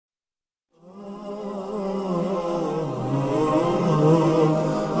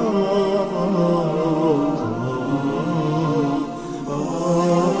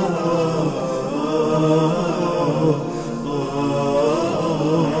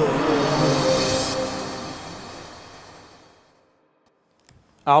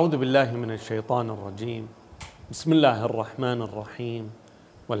أعوذ بالله من الشيطان الرجيم. بسم الله الرحمن الرحيم.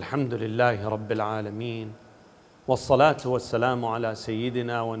 والحمد لله رب العالمين، والصلاة والسلام على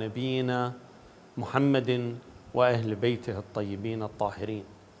سيدنا ونبينا محمد وأهل بيته الطيبين الطاهرين.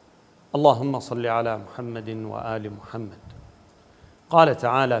 اللهم صل على محمد وآل محمد. قال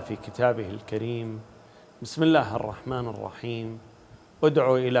تعالى في كتابه الكريم: بسم الله الرحمن الرحيم.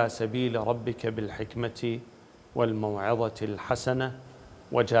 ادع إلى سبيل ربك بالحكمة والموعظة الحسنة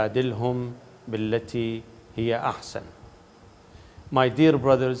وجادلهم بالتي هي أحسن. My dear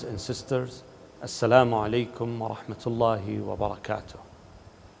brothers and sisters, Assalamu alaikum wa rahmatullahi wa barakatuh.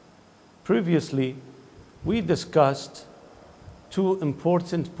 Previously, we discussed two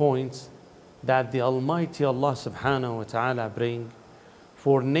important points that the Almighty Allah subhanahu wa ta'ala bring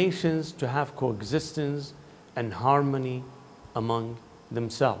for nations to have coexistence and harmony among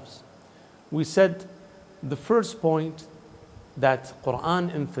themselves. We said the first point that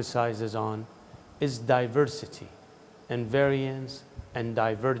Quran emphasizes on is diversity and variance and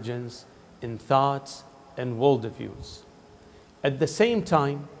divergence in thoughts and worldviews. At the same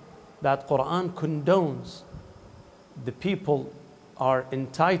time, that Quran condones the people are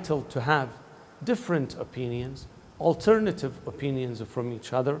entitled to have different opinions, alternative opinions from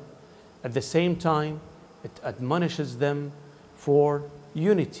each other. At the same time, it admonishes them for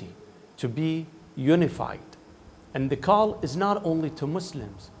unity, to be unified. And the call is not only to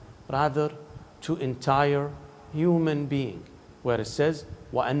Muslims, rather to entire human being, where it says,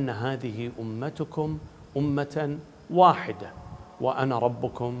 وَأَنَّ هَذِهِ أُمَّتُكُمْ أُمَّةً وَاحِدَةً وَأَنَا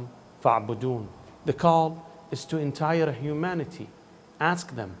رَبُّكُمْ فَاعْبُدُونَ. The call is to entire humanity.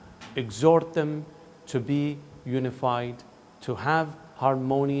 Ask them, exhort them to be unified, to have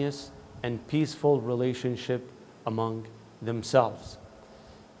harmonious and peaceful relationship among themselves,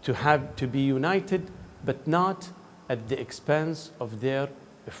 to be united, but not at the expense of their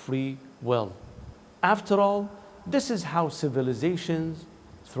free will. After all, this is how civilizations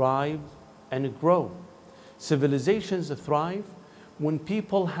thrive and grow. Civilizations thrive when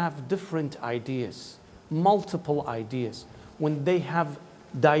people have different ideas, multiple ideas, when they have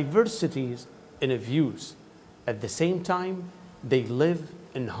diversities in views. At the same time, they live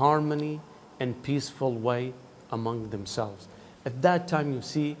in harmony and peaceful way among themselves. At that time, you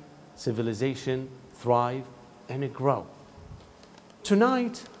see civilization thrive and grow.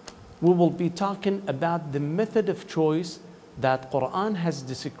 Tonight, we will be talking about the method of choice that Quran has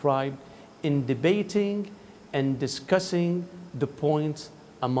described in debating and discussing the points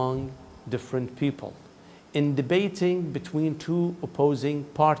among different people, in debating between two opposing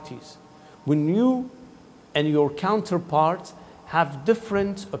parties. When you and your counterpart have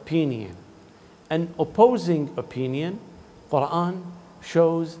different opinion, an opposing opinion, Quran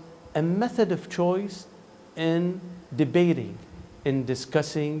shows a method of choice in debating, in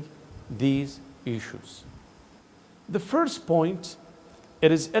discussing these issues. The first point,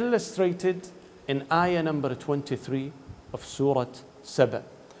 it is illustrated in ayah number 23 of Surah Saba,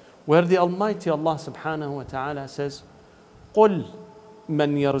 where the Almighty Allah subhanahu wa ta'ala says, قُلْ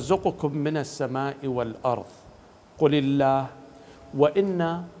مَنْ يَرْزُقُكُم مِّنَ السَّمَاءِ وَالْأَرْضِ قُلِ اللَّهُ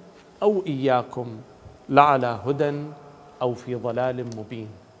وَإِنَّا أَوْ إِيَّاكُمْ لَعَلَى هُدًى أَوْ فِي ضَلَالٍ مُبِينٍ.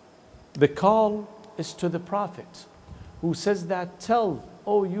 The call is to the Prophet, who says that, tell,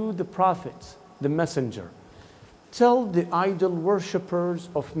 O you the Prophet, the Messenger, tell the idol worshippers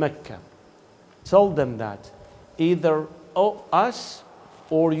of Mecca, tell them that either us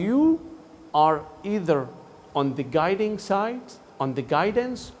or you are either on the guiding side, on the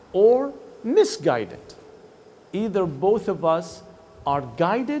guidance, or misguided. Either both of us are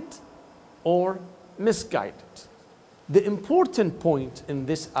guided or misguided. The important point in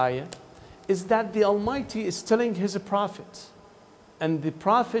this ayah is that the Almighty is telling His Prophet, and the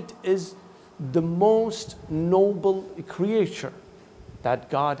Prophet is the most noble creature that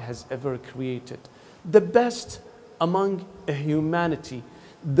God has ever created, the best among humanity,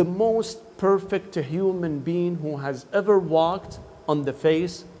 the most perfect human being who has ever walked on the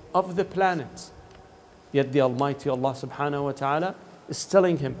face of the planet. Yet the Almighty Allah subhanahu wa ta'ala is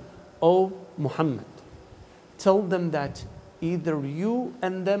telling him, O Muhammad, tell them that either you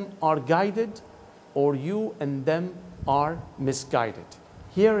and them are guided or you and them are misguided.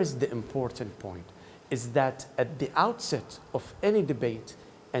 Here is the important point, is that at the outset of any debate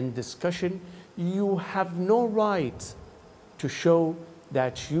and discussion, you have no right to show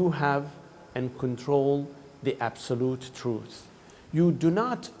that you have and control the absolute truth. You do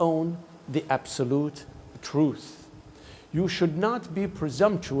not own the absolute truth. You should not be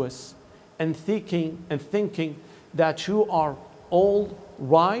presumptuous and thinking that you are all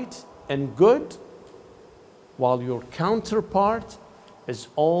right and good, while your counterpart is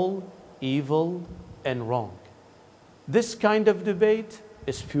all evil and wrong. This kind of debate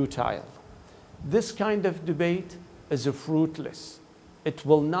is futile. This kind of debate is fruitless. It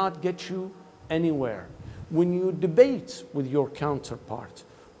will not get you anywhere. When you debate with your counterpart,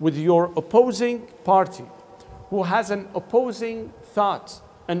 with your opposing party, who has an opposing thought,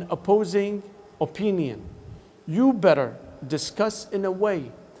 an opposing opinion, you better discuss in a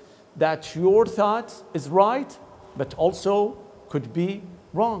way that your thought is right, but also could be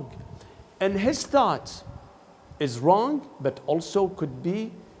wrong. And his thought is wrong, but also could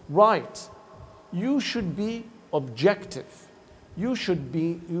be right. You should be objective. You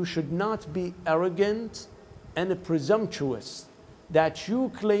should not be arrogant and presumptuous that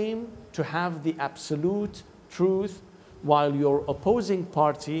you claim to have the absolute truth while your opposing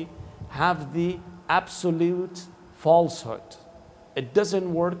party have the absolute falsehood. It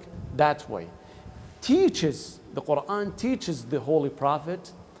doesn't work that way. The Quran teaches the Holy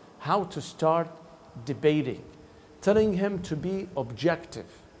Prophet how to start debating, telling him to be objective.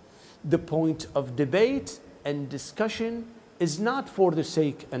 The point of debate and discussion is not for the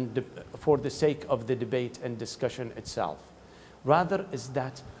sake of the debate and discussion itself. Rather is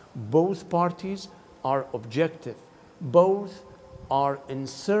that both parties are objective. Both are in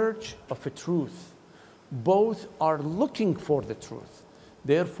search of a truth. Both are looking for the truth.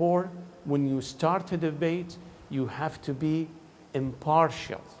 Therefore, when you start a debate, you have to be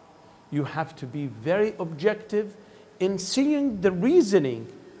impartial. You have to be very objective in seeing the reasoning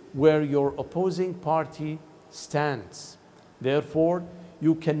where your opposing party stands. Therefore,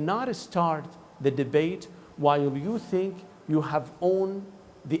 you cannot start the debate while you think you have owned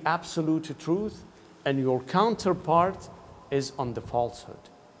the absolute truth and your counterpart is on the falsehood.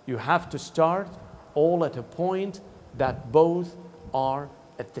 You have to start all at a point that both are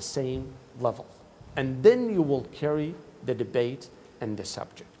at the same level. And then you will carry the debate and the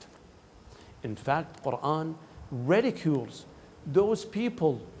subject. In fact, Quran ridicules those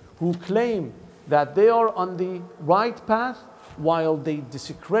people who claim that they are on the right path while they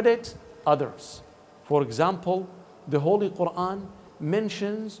discredit others. For example, the Holy Quran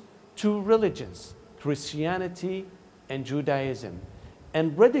mentions two religions, Christianity and Judaism,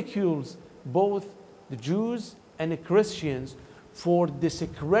 and ridicules both the Jews and the Christians for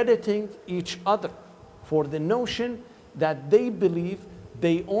discrediting each other, for the notion that they believe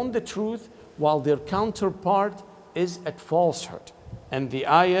they own the truth while their counterpart is at falsehood. And the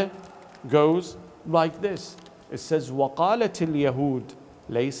ayah goes like this. It says, وَقَالَتِ الْيَهُودُ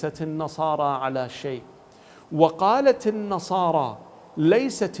لَيْسَتِ النَّصَارَى عَلَى شَيْءٍ وَقَالَتِ النَّصَارَى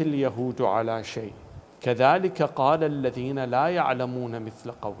لَيْسَتِ الْيَهُودُ عَلَى شَيْءٍ كَذَلِكَ قَالَ الَّذِينَ لَا يَعْلَمُونَ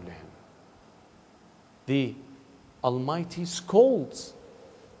مِثْلَ قَوْلِهِمْ. The Almighty scolds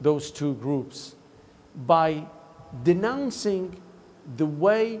those two groups by denouncing the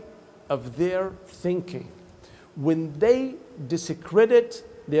way of their thinking when they discredit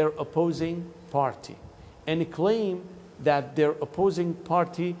their opposing party and claim that their opposing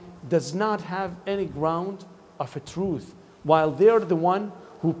party does not have any ground of a truth while they're the one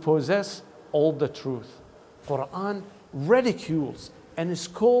who possess all the truth. Quran ridicules and is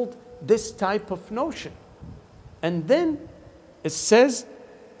called this type of notion. And then it says,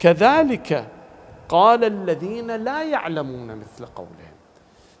 كَذَلِكَ قَالَ الَّذِينَ لَا يَعْلَمُونَ مِثْلَ قَوْلِهِمْ.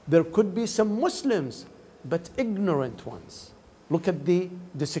 There could be some Muslims, but ignorant ones. Look at the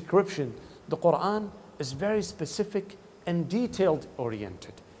description. The Quran is very specific and detailed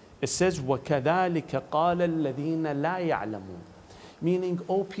oriented. It says, وَكَذَلِكَ قَالَ الَّذِينَ لَا يَعْلَمُونَ. Meaning,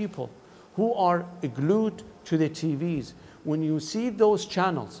 oh people who are glued to the TVs, when you see those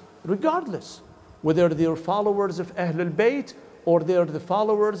channels, regardless whether they're followers of Ahlul-Bait or they're the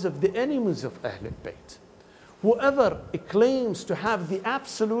followers of the enemies of Ahlul-Bait, whoever claims to have the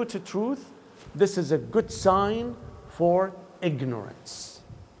absolute truth, this is a good sign for ignorance.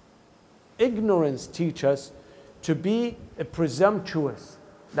 Ignorance teaches us to be presumptuous,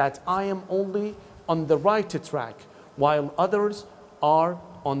 that I am only on the right track while others are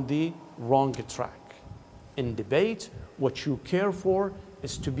on the wrong track. In debate, what you care for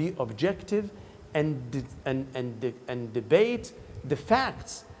is to be objective and debate the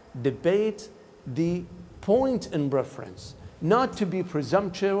facts, debate the point in reference, not to be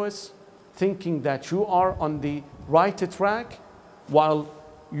presumptuous, thinking that you are on the right track while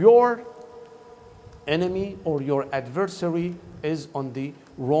your enemy or your adversary is on the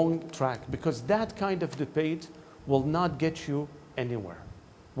wrong track, because that kind of debate will not get you anywhere,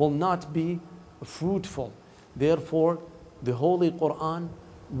 will not be fruitful. Therefore, the Holy Quran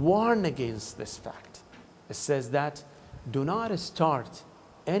warns against this fact. It says that do not start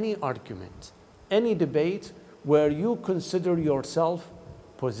any argument, any debate where you consider yourself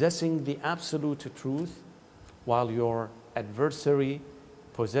possessing the absolute truth, while your adversary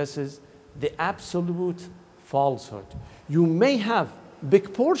possesses the absolute falsehood. You may have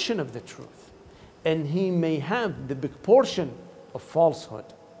big portion of the truth, and he may have the big portion of falsehood,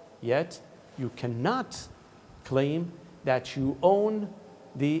 yet you cannot claim that you own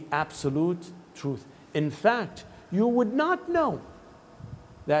the absolute truth. In fact, you would not know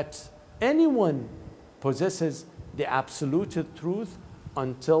that anyone possesses the absolute truth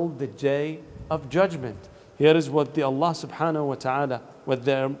until the day of judgment. Here is what the Allah subhanahu wa ta'ala,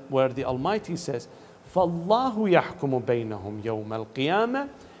 where the Almighty says, فَاللَّهُ يَحْكُمُ بَيْنَهُمْ يَوْمَ الْقِيَامَةِ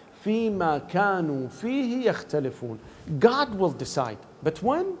فِيمَا كَانُوا فِيهِ يَخْتَلِفُونَ. God will decide. But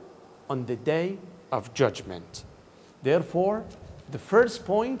when? On the day of judgment. Therefore, the first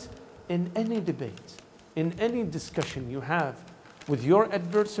point in any debate, in any discussion you have with your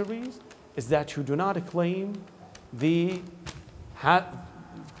adversaries, is that you do not claim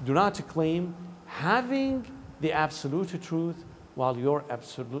having the absolute truth, while your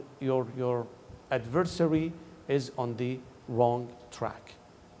adversary is on the wrong track.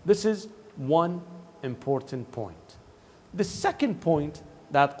 This is one important point. The second point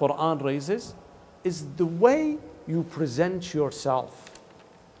that Quran raises is the way you present yourself.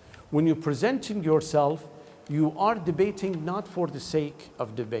 When you're presenting yourself, you are debating not for the sake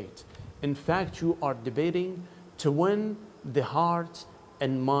of debate. In fact, you are debating to win the heart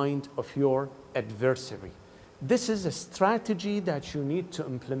and mind of your adversary. This is a strategy that you need to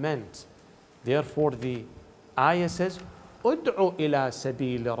implement. Therefore, the ayah says, ادع إلى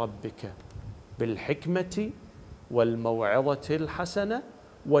سبيل ربك بالحكمة والموعظة الحسنة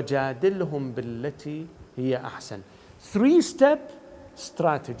وجادلهم بالتي هي أحسن. Three-step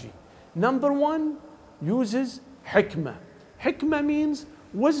strategy. Number one uses hikmah. Hikmah means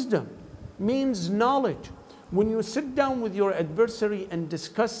wisdom, means knowledge. When you sit down with your adversary and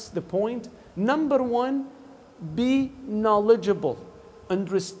discuss the point, number one, be knowledgeable.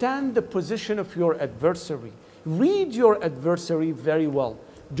 Understand the position of your adversary. Read your adversary very well.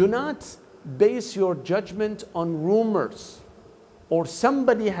 Do not base your judgment on rumors or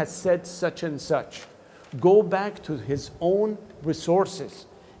somebody has said such and such. Go back to his own resources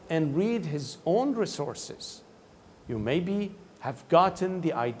and read his own resources. You maybe have gotten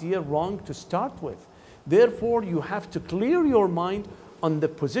the idea wrong to start with. Therefore, you have to clear your mind on the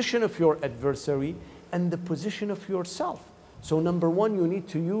position of your adversary and the position of yourself. So number one, you need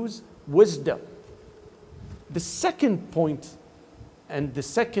to use wisdom. The second point and the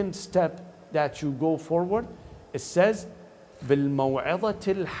second step that you go forward, it says,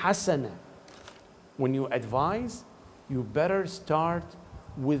 بِالْمَوْعِظَةِ الْحَسَنَةِ. When you advise, you better start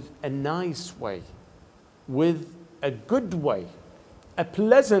with a nice way, with a good way, a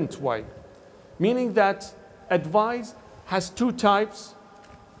pleasant way. Meaning that advice has two types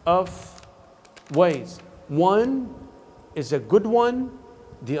of ways. One is a good one,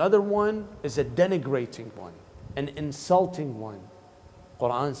 the other one is a denigrating one, an insulting one.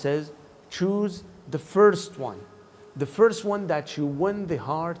 Quran says, choose the first one. The first one that you win the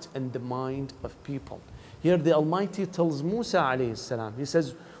heart and the mind of people. Here the Almighty tells Musa alayhi salam, he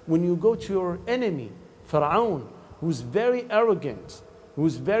says, when you go to your enemy, Fir'aun, who's very arrogant,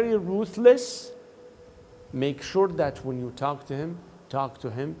 who's very ruthless, make sure that when you talk to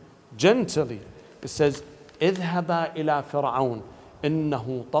him gently. It says, اذهبا إلى فرعون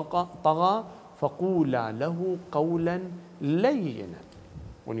إنه طغى فقولا له قولا لينا.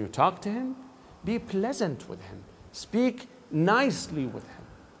 When you talk to him, be pleasant with him. Speak nicely with him.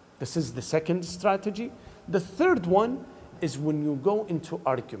 This is the second strategy. The third one is when you go into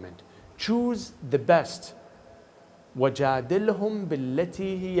argument, choose the best. وَجَادِلْهُمْ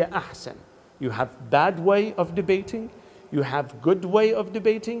بِالَّتِي هِيَ أَحْسَنُ. You have bad way of debating, you have good way of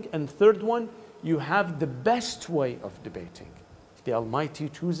debating, and third one, you have the best way of debating. The Almighty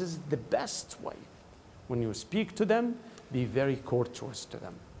chooses the best way. When you speak to them, be very courteous to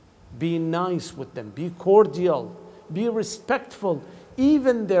them. Be nice with them, be cordial, be respectful,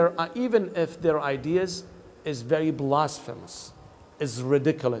 even if their ideas is very blasphemous, is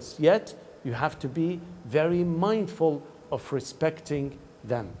ridiculous. Yet, you have to be very mindful of respecting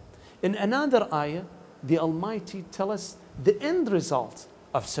them. In another ayah, the Almighty tells us the end result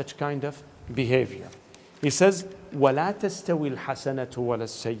of such kind of behavior. He says, وَلَا تَسْتَوِي الْحَسَنَةُ وَلَا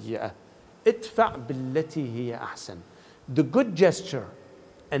السَّيِّئَةُ ادْفَعْ بِالَّتِي هِيَ أَحْسَنُ. The good gesture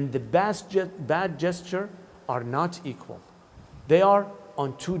and the bad gesture are not equal. They are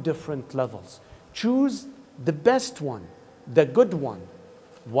on two different levels. Choose the best one, the good one.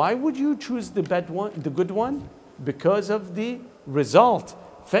 Why would you choose the good one? Because of the result.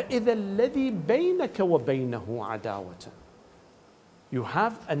 فَإِذَا الَّذِي بَيْنَكَ وَبَيْنَهُ عَدَاوَةً. You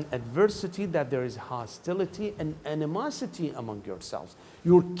have an adversity that there is hostility and animosity among yourselves.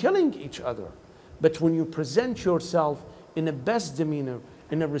 You're killing each other. But when you present yourself in a best demeanor,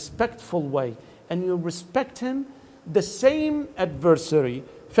 in a respectful way, and you respect him, the same adversary,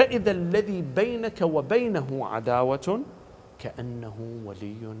 فَإِذَا الَّذِي بَيْنَكَ وَبَيْنَهُ عَدَاوَةٌ كَأَنَّهُ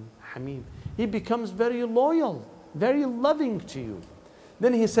وَلِيٌّ حَمِيمٌ. He becomes very loyal, very loving to you.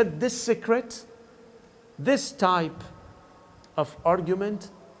 Then he said, this secret, this type of argument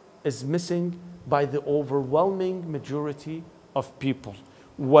is missing by the overwhelming majority of people.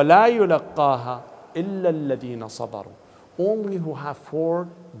 وَلَا يُلَقَّاهَا إِلَّا الَّذِينَ صَبَرُوا. Only who have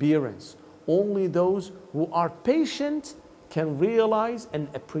forbearance, only those who are patient can realize and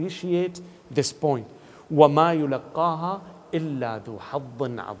appreciate this point. وَمَا يُلَقَّاهَا إِلَّا ذُو حَظٍّ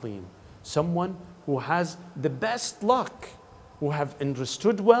عَظِيمٍ. Someone who has the best luck, who have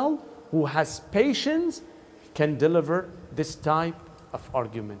understood well, who has patience, can deliver this type of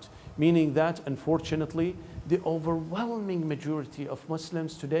argument. Meaning that, unfortunately, the overwhelming majority of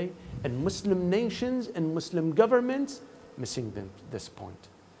Muslims today and Muslim nations and Muslim governments missing this point.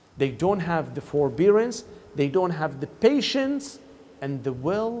 They don't have the forbearance, they don't have the patience and the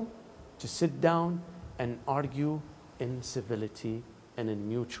will to sit down and argue in civility and in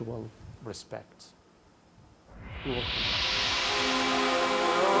mutual respect. You're welcome.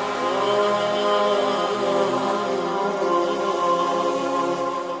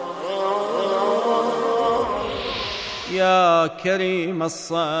 يا كريم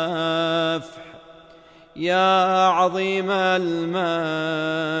الصفح يا عظيم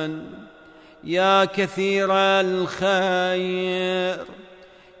المن يا كثير الخير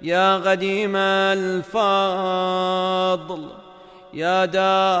يا قديم الفضل يا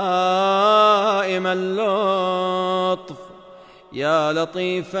دائم اللطف يا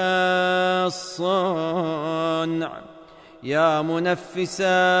لطيف الصنع يا منفس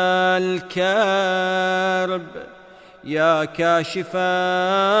الكرب يا كاشف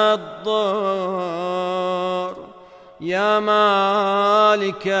الضر يا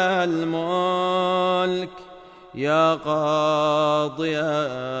مالك الملك يا قاضي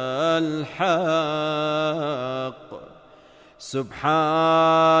الحق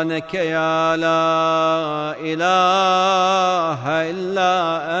سبحانك يا لا إله إلا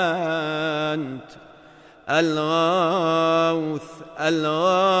أنت الغوث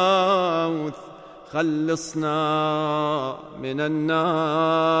الغوث خلصنا من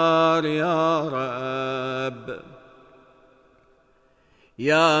النار يا رب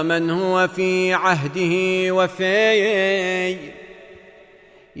يا من هو في عهده وفي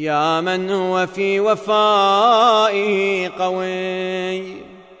يا من هو في وفائه قوي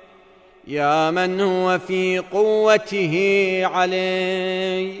يا من هو في قوته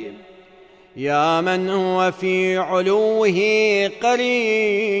علي يا من هو في علوه قريب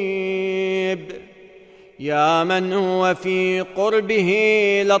يا من هو في قربه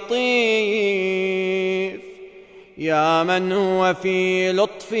لطيف يا من هو في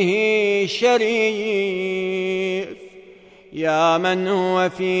لطفه شريف يا من هو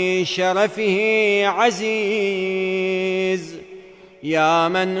في شرفه عزيز يا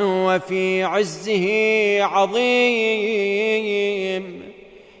من هو في عزه عظيم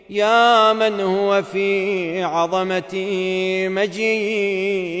يا من هو في عظمته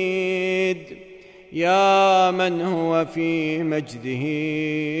مجيد يا من هو في مجده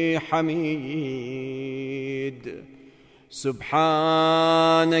حميد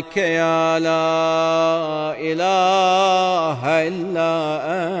سبحانك يا لا إله إلا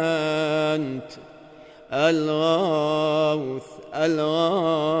أنت الغوث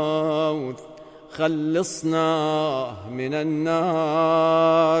الغوث خلصنا من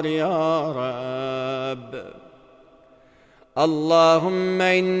النار يا رب اللهم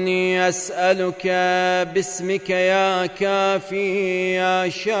إني أسألك باسمك يا كافي يا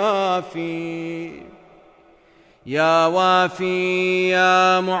شافي يا وافي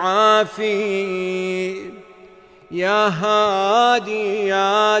يا معافي يا هادي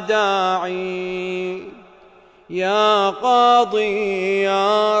يا داعي يا قاضي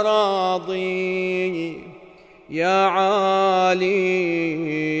يا راضي يا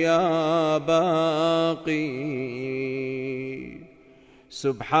عالي يا باقي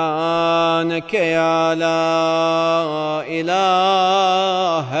سبحانك يا لا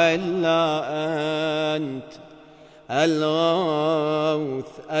إله إلا أنت الغوث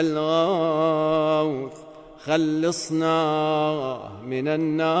الغوث خلصنا من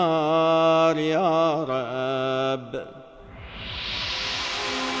النار يا رب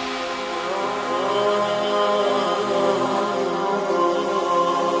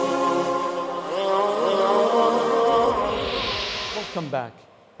welcome back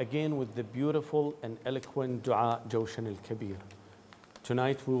again with the beautiful and eloquent dua Jawshan al-Kabir.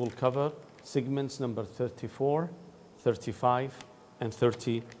 Tonight we will cover segments number 34, 35, and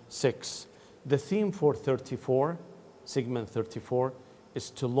 36. The theme for 34, segment 34,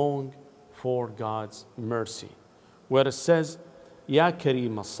 is to long for God's mercy, where it says, Ya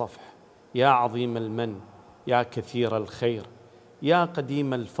Kareem al-Safh, Ya Azim al-Man, Ya Kathir al-Khair, Ya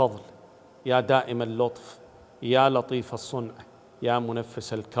Qadim al-Fadl, Ya Da'im al-Lutf, Ya Latif al-Sun', Ya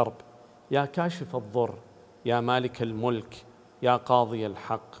Munaffis al-Karb, Ya Kashif al-Dhur, Ya Malik al-Mulk, Ya Qadi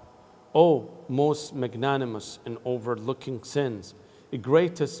al-Haq. O most magnanimous in overlooking sins,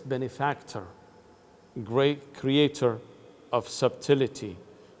 greatest benefactor, great creator of subtlety,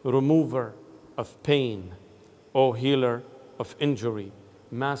 remover of pain, O healer of injury,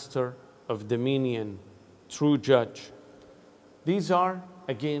 master of dominion, true judge. These are,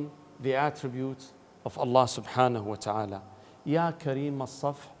 again, the attributes of Allah subhanahu wa ta'ala. Ya Kareem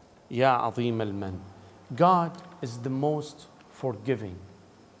al-Safh, Ya Azim al-Man. God is the most forgiving.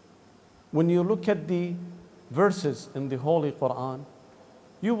 When you look at the verses in the Holy Quran,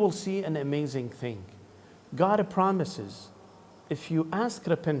 you will see an amazing thing. God promises, if you ask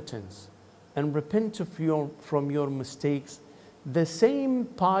repentance and repent from your mistakes, the same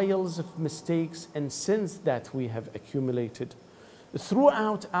piles of mistakes and sins that we have accumulated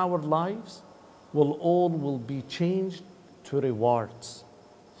throughout our lives will be changed to rewards.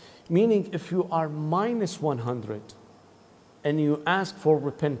 Meaning, if you are minus 100 and you ask for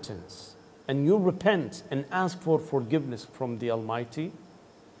repentance and you repent and ask for forgiveness from the Almighty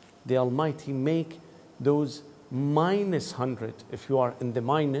make those minus 100, if you are in the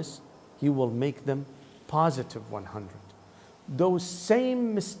minus, He will make them positive 100. Those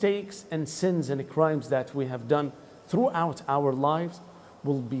same mistakes and sins and crimes that we have done throughout our lives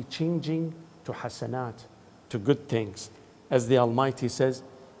will be changing to hasanat, to good things. As the Almighty says,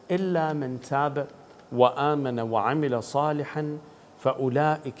 إِلَّا مَنْ تَابَ وَآمَنَ وَعَمِلَ صَالِحًا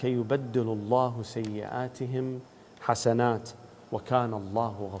فَأُولَٰئِكَ يُبَدِّلُ اللَّهُ سَيِّئَاتِهِمْ حَسَنَاتٍ وَكَانَ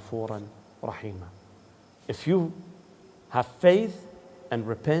اللَّهُ غَفُورًا رَحِيمًا. If you have faith and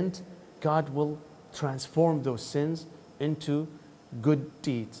repent, God will transform those sins into good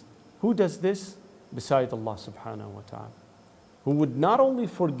deeds. Who does this? Beside Allah subhanahu wa ta'ala, who would not only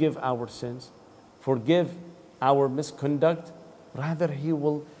forgive our sins, forgive our misconduct, rather He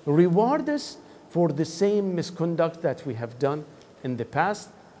will reward us for the same misconduct that we have done in the past,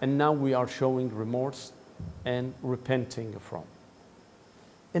 and now we are showing remorse and repenting from.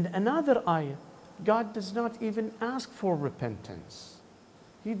 In another ayah, God does not even ask for repentance.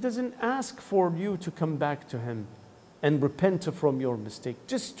 He doesn't ask for you to come back to Him and repent from your mistake,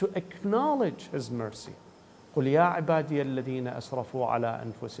 just to acknowledge His mercy. قُلْ يَا عِبَادِيَ الَّذِينَ أَسْرَفُوا عَلَىٰ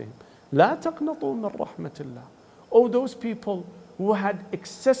أَنفُسِهِمْ لَا تَقْنَطُوا مِنْ رَحْمَةِ اللَّهِ. Oh, those people who had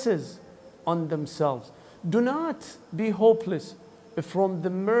excesses on themselves, do not be hopeless from the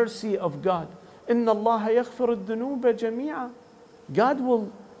mercy of God. إِنَّ اللَّهَ يَغْفِرُ الذُّنُوبَ جَمِيعًا. God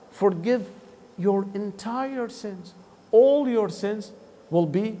will forgive your entire sins. All your sins will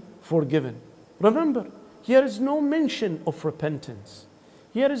be forgiven. Remember, here is no mention of repentance.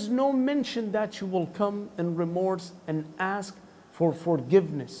 Here is no mention that you will come in remorse and ask for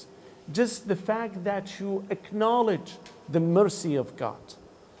forgiveness. Just the fact that you acknowledge the mercy of God,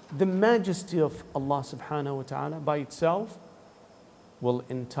 the majesty of Allah subhanahu wa ta'ala by itself will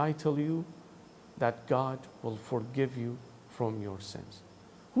entitle you that God will forgive you from your sins.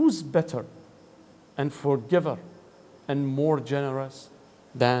 Who's better and forgiver and more generous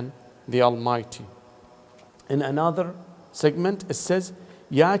than the Almighty? In another segment, it says,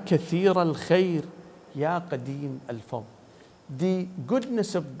 Ya Kathir al-Khair, Ya Qadim al-Fadl. The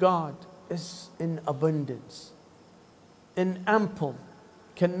goodness of God is in abundance, in ample,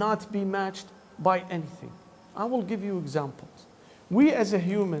 cannot be matched by anything. I will give you examples. We as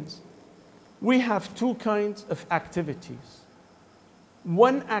humans, we have two kinds of activities.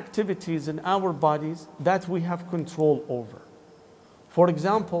 One activity is in our bodies that we have control over. For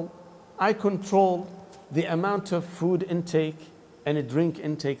example, I control the amount of food intake and drink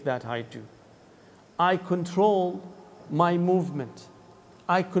intake that I do. I control my movement.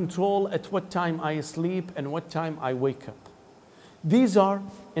 I control at what time I sleep and what time I wake up. These are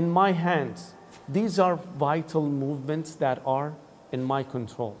in my hands. These are vital movements that are in my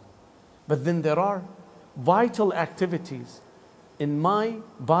control. But then there are vital activities in my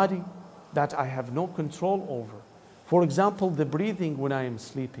body that I have no control over. For example, the breathing when I am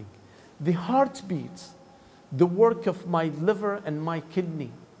sleeping, the heartbeats, the work of my liver and my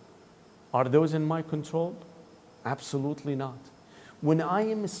kidney. Are those in my control? Absolutely not. When I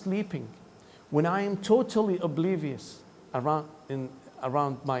am sleeping, when I am totally oblivious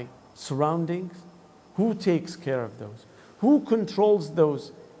around my surroundings? Who takes care of those? Who controls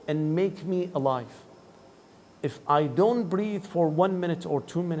those and make me alive? If I don't breathe for 1 minute or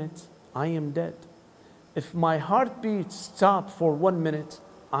 2 minutes, I am dead. If my heartbeat stops for 1 minute,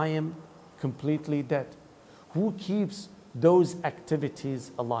 I am completely dead. Who keeps those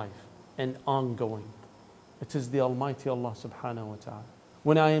activities alive and ongoing? It is the Almighty Allah subhanahu wa ta'ala.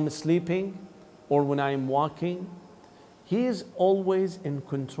 When I am sleeping or when I am walking, He is always in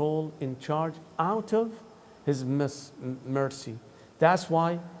control, in charge, out of His mercy. That's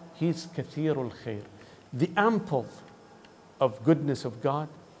why He's Kathirul Khair. The ample of goodness of God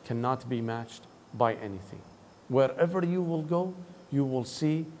cannot be matched by anything. Wherever you will go, you will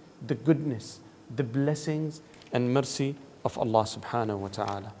see the goodness, the blessings and mercy of Allah subhanahu wa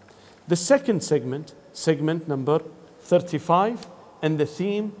ta'ala. The second segment number 35, and the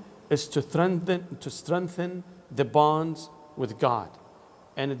theme is to strengthen the bonds with God.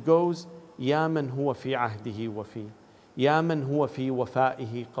 And it goes, يا من هو في عهده وفي يا من هو في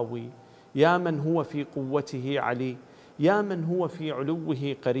وفائه قوي يا من هو في قوته علي يا من هو في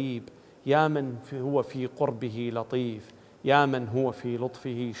علوه قريب يا من هو في قربه لطيف يا من هو في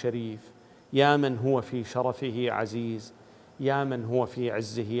لطفه شريف يا من هو في شرفه عزيز يا من هو في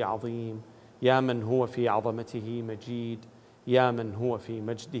عزه عظيم يا من هو في عظمته مجيد يا من هو في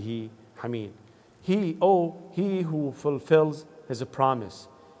مجده حميد. He who fulfills His promise,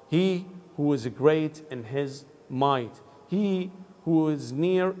 He who is great in His might, He who is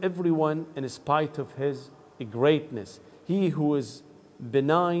near everyone in spite of His greatness, He who is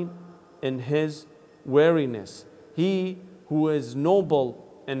benign in His weariness, He who is noble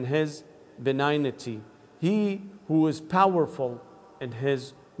in His benignity, He who is powerful in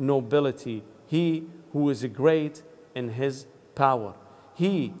His nobility, He who is great in His power,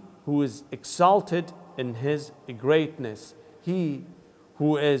 He who is exalted in His greatness, He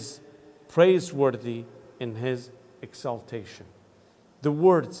who is praiseworthy in His exaltation. The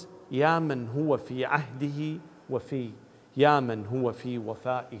words يا من هو في عهده وفي يا من هو في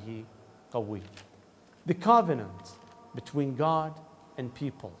وفائه قوي. The covenant between God and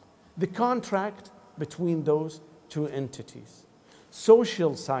people. The contract between those two entities.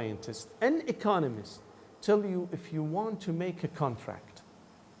 Social scientists and economists tell you if you want to make a contract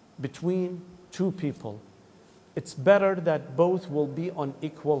between two people, it's better that both will be on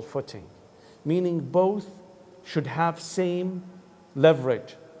equal footing, meaning both should have same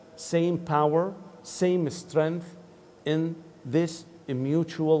leverage, same power, same strength in this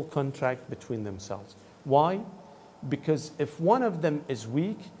mutual contract between themselves. Why? Because if one of them is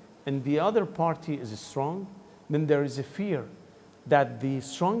weak and the other party is strong, then there is a fear that the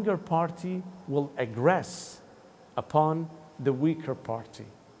stronger party will aggress upon the weaker party.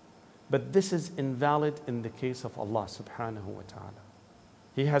 But this is invalid in the case of Allah subhanahu wa ta'ala.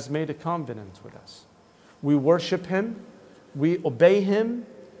 He has made a covenant with us. We worship Him, we obey Him,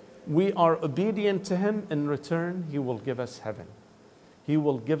 we are obedient to Him. In return, He will give us heaven. He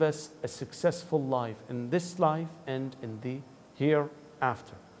will give us a successful life in this life and in the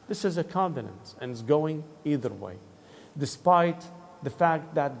hereafter. This is a covenant and it's going either way. Despite the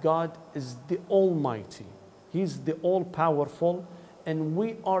fact that God is the Almighty, He's the all-powerful, and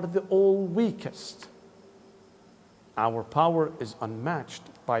we are the all-weakest. Our power is unmatched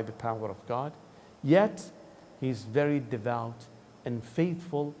by the power of God, yet He's very devout and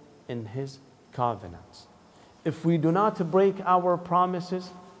faithful in His covenants. If we do not break our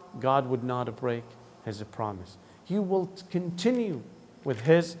promises, God would not break His promise. He will continue with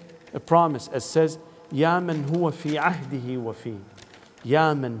His promise, as says, يا من هو في عهده وفي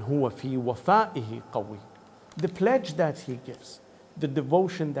يا من هو في وفائه قوي. The pledge that He gives, the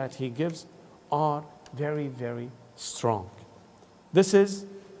devotion that He gives are very, very strong. This is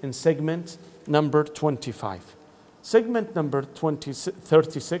in segment number 25. Segment number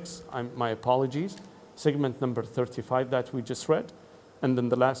 36, my apologies, segment number 35 that we just read, and then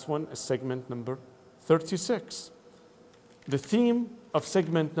the last one is segment number 36. The theme of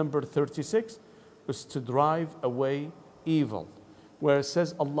segment number 36 is to drive away evil, where it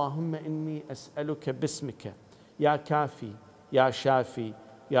says, Allahumma inni as'aluka bismika, ya kafi, ya shafi,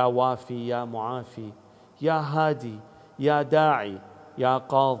 ya wafi, ya muafi, ya hadi, ya da'i, ya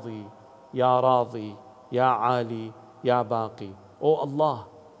qadi, ya radi, Ya Ali, Ya Baqi. O Allah,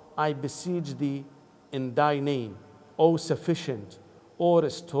 I beseech Thee in Thy name, O sufficient, O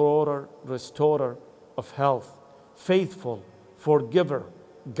restorer of health, faithful, forgiver,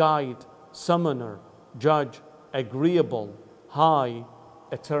 guide, summoner, judge, agreeable, high,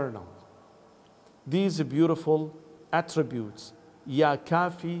 eternal. These beautiful attributes, Ya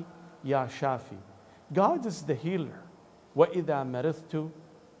Kafi, Ya Shafi. God is the healer. وَإِذَا مَرِضْتُ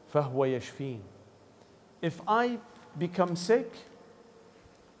فَهُوَ يَشْفِينِ. If I become sick,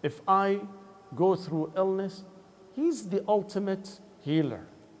 if I go through illness, He's the ultimate healer.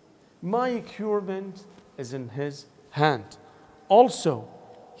 My curement is in His hand. Also,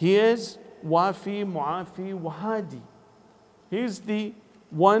 He is Wafi, Muafi, Wahadi. He's the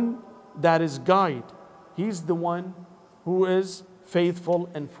one that is guide. He's the one who is faithful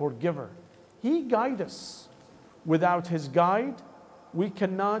and forgiver. He guides us. Without His guide, we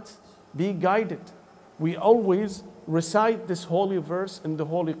cannot be guided. We always recite this holy verse in the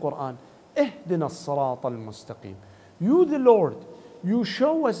Holy Quran. اهدنا الصراط المستقيم. You, the Lord, you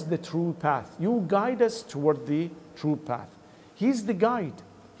show us the true path. You guide us toward the true path. He's the guide.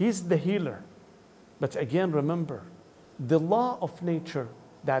 He's the healer. But again, remember, the law of nature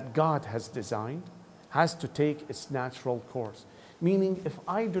that God has designed has to take its natural course. Meaning, if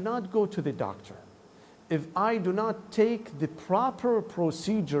I do not go to the doctor, if I do not take the proper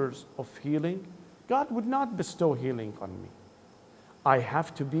procedures of healing, God would not bestow healing on me. I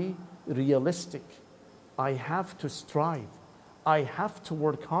have to be realistic. I have to strive. I have to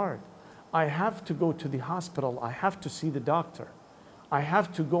work hard. I have to go to the hospital. I have to see the doctor. I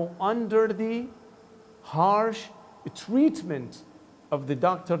have to go under the harsh treatment of the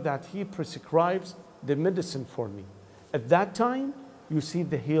doctor that he prescribes the medicine for me. At that time, you see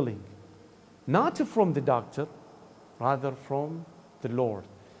the healing. Not from the doctor, rather from the Lord.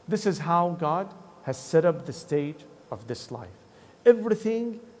 This is how God has set up the stage of this life.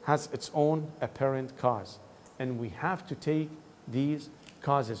 Everything has its own apparent cause, and we have to take these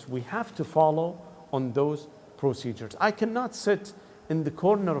causes. We have to follow on those procedures. I cannot sit in the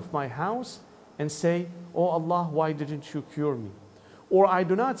corner of my house and say, "Oh Allah, why didn't you cure me?" Or I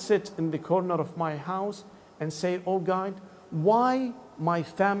do not sit in the corner of my house and say, "Oh God, why my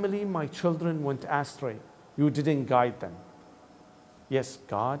family, my children went astray? You didn't guide them." Yes,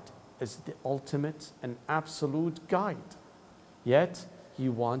 God is the ultimate and absolute guide. Yet, He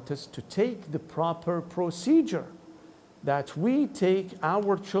wants us to take the proper procedure, that we take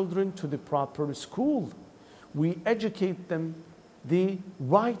our children to the proper school. We educate them the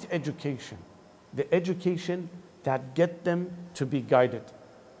right education, the education that get them to be guided.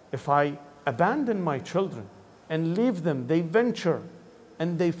 If I abandon my children and leave them, they venture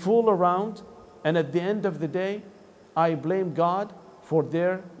and they fool around, and at the end of the day, I blame God for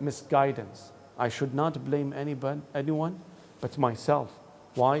their misguidance. I should not blame anyone but myself.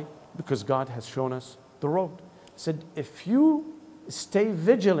 Why? Because God has shown us the road. He said, if you stay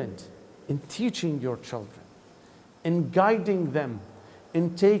vigilant in teaching your children, in guiding them,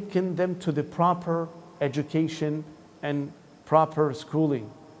 in taking them to the proper education and proper schooling,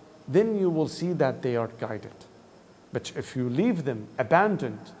 then you will see that they are guided. But if you leave them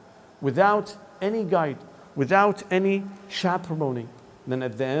abandoned, without any guide, without any chaperoning, then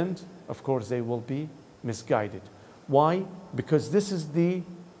at the end, of course, they will be misguided. Why? Because this is the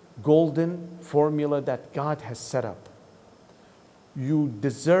golden formula that God has set up. You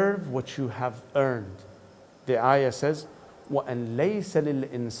deserve what you have earned. The ayah says, وَأَنْ لَيْسَ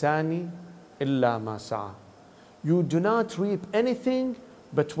لِلْإِنسَانِ إِلَّا مَا سَعَى. You do not reap anything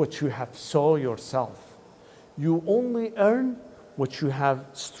but what you have sown yourself. You only earn what you have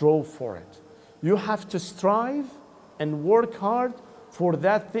strove for it. You have to strive and work hard for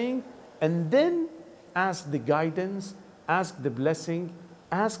that thing, and then ask the guidance, ask the blessing,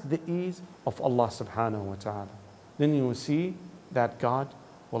 ask the ease of Allah subhanahu wa ta'ala. Then you will see that God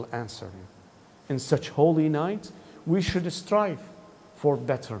will answer you. In such holy nights, we should strive for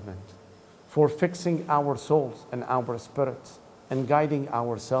betterment, for fixing our souls and our spirits, and guiding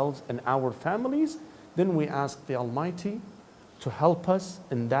ourselves and our families. Then we ask the Almighty to help us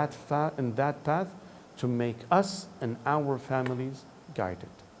in that path, to make us and our families guided.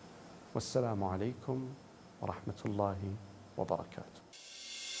 Wassalamu alaikum wa rahmatullahi wa barakatuh.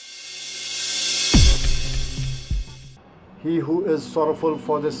 He who is sorrowful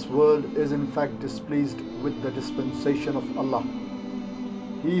for this world is in fact displeased with the dispensation of Allah.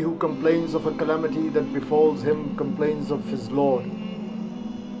 He who complains of a calamity that befalls him complains of his Lord.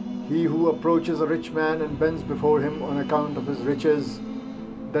 He who approaches a rich man and bends before him on account of his riches,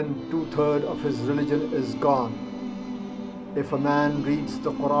 then 2/3 of his religion is gone. If a man reads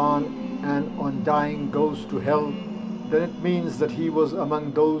the Quran and on dying goes to hell, then it means that he was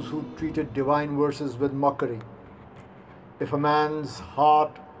among those who treated divine verses with mockery. If a man's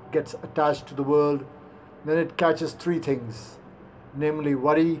heart gets attached to the world, then it catches 3 things, namely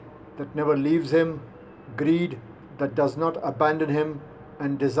worry that never leaves him, greed that does not abandon him,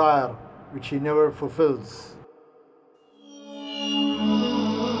 and desire which he never fulfills.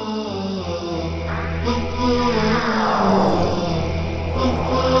 Oh